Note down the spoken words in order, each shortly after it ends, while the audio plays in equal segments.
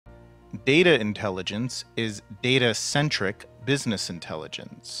Data intelligence is data-centric business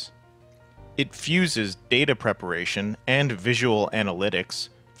intelligence. It fuses data preparation and visual analytics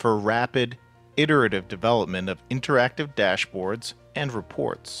for rapid, iterative development of interactive dashboards and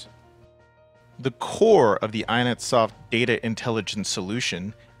reports. The core of the InetSoft data intelligence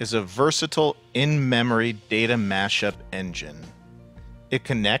solution is a versatile in-memory data mashup engine. It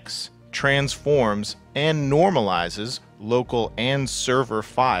connects, transforms, and normalizes local and server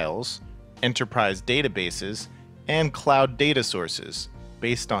files, enterprise databases, and cloud data sources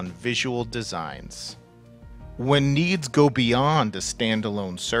based on visual designs. When needs go beyond a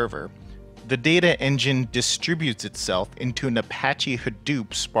standalone server, the data engine distributes itself into an Apache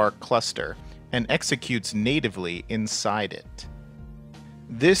Hadoop Spark cluster and executes natively inside it.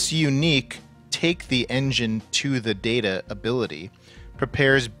 This unique take the engine to the data ability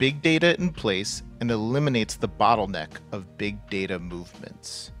prepares big data in place and eliminates the bottleneck of big data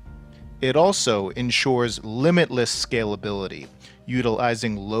movements. It also ensures limitless scalability,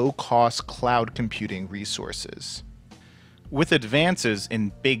 utilizing low-cost cloud computing resources. With advances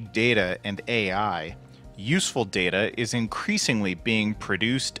in big data and AI, useful data is increasingly being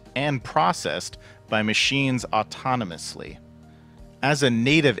produced and processed by machines autonomously. As a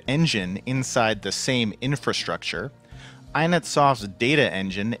native engine inside the same infrastructure, InetSoft's data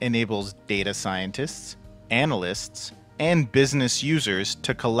engine enables data scientists, analysts, and business users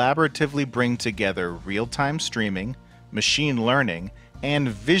to collaboratively bring together real-time streaming, machine learning, and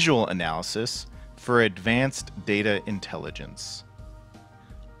visual analysis for advanced data intelligence.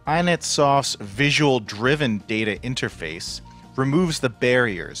 InetSoft's visual-driven data interface removes the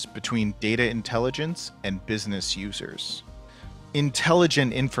barriers between data intelligence and business users.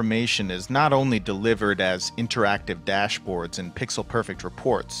 Intelligent information is not only delivered as interactive dashboards and pixel-perfect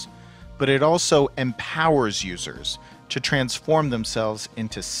reports, but it also empowers users to transform themselves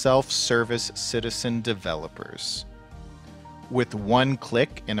into self-service citizen developers. With one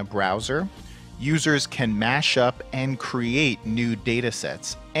click in a browser, users can mash up and create new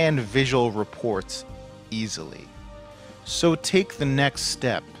datasets and visual reports easily. So take the next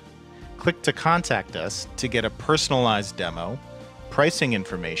step. Click to contact us to get a personalized demo, pricing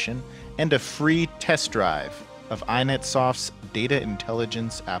information, and a free test drive of InetSoft's data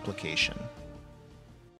intelligence application.